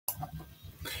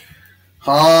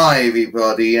Hi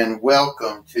everybody and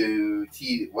welcome to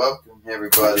welcome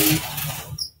everybody.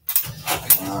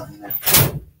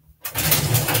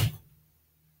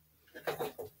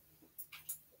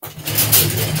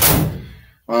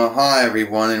 Hi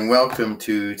everyone and welcome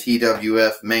to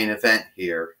TWF Main Event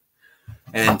here.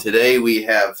 And today we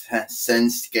have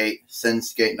Shinsuke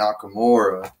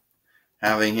Nakamura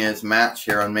having his match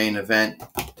here on Main Event,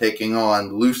 taking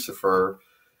on Lucifer,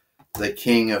 the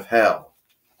King of Hell,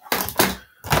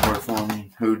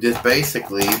 who just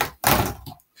basically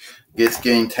gets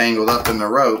getting tangled up in the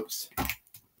ropes.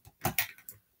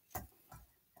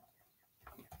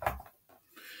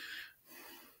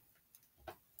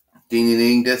 Ding ding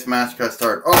ding, this match got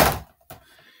started. Oh!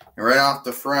 And right off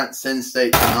the front,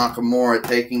 Shinsuke Nakamura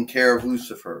taking care of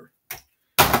Lucifer.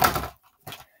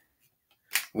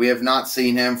 We have not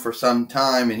seen him for some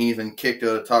time, and he even kicked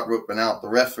out the top rope and out. The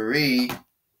referee,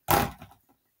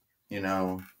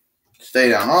 stay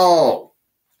down. Oh!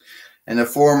 And the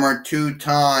former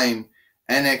two-time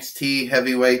NXT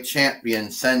heavyweight champion,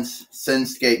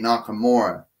 Shinsuke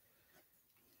Nakamura,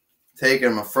 taking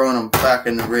him and throwing him back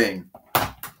in the ring.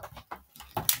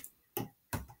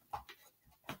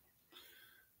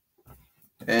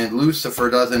 And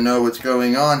Lucifer doesn't know what's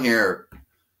going on here.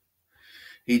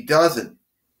 He doesn't.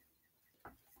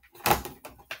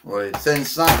 Well,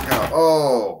 Sensaka.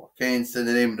 Oh, can't say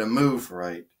the name of the move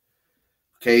right.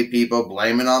 Okay, people,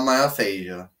 blame it on my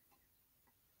aphasia.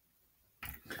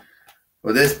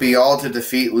 Will this be all to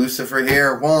defeat Lucifer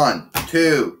here? 1,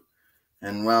 2.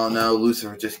 And well, no,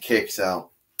 Lucifer just kicks out.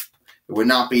 It would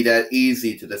not be that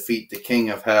easy to defeat the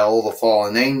King of Hell, the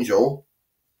fallen angel.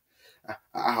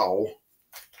 Ow.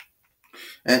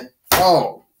 And,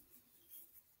 oh.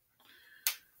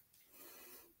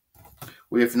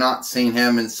 We have not seen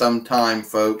him in some time,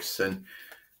 folks, and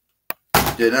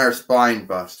did our spine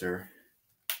buster.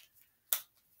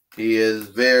 He is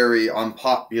very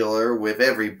unpopular with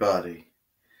everybody.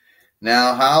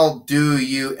 Now, how do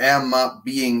you end up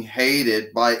being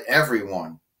hated by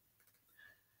everyone?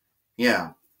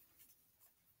 Yeah.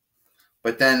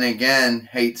 But then again,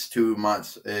 hates too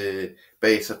much.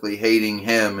 Basically, hating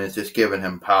him is just giving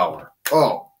him power.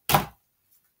 Oh.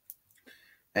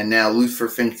 And now Lucifer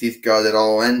thinks he's got it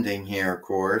all ending here, of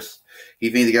course.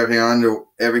 He thinks he got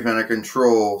everything under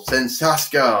control.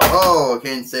 Sensaka. Oh, I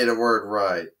can't say the word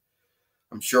right.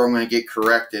 I'm sure I'm going to get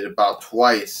corrected about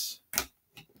twice.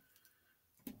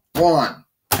 1,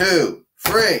 2,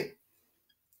 3.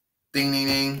 Ding, ding,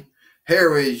 ding.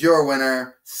 Here is your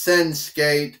winner,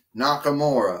 Shinsuke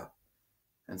Nakamura.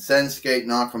 And Shinsuke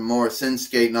Nakamura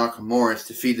has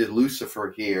defeated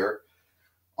Lucifer here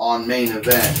on Main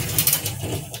Event.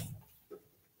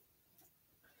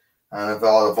 And of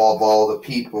all the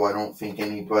people, I don't think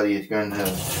anybody is going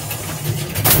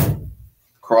to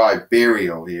cry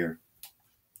burial here.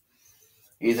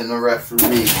 Even the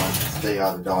referee wants to stay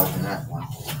out of dodge in that one.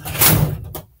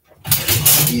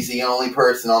 He's the only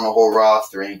person on the whole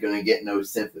roster ain't going to get no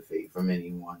sympathy from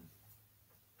anyone.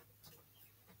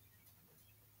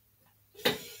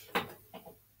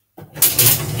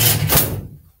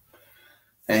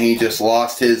 And he just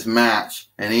lost his match,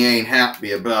 and he ain't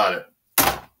happy about it.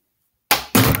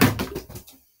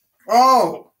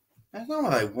 Oh, that's not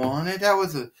what I wanted.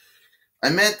 I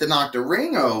meant to knock the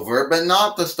ring over, but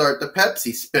not to start the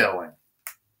Pepsi spilling.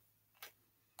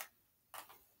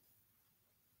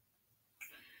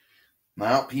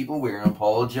 Well, people, we're going to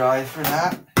apologize for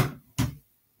that.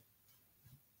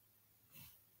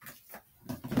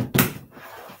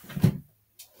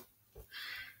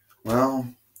 Well,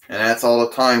 and that's all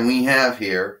the time we have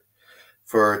here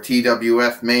for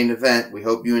TWF Main Event. We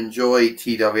hope you enjoy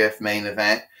TWF Main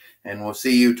Event, and we'll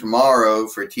see you tomorrow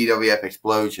for TWF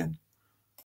Explosion.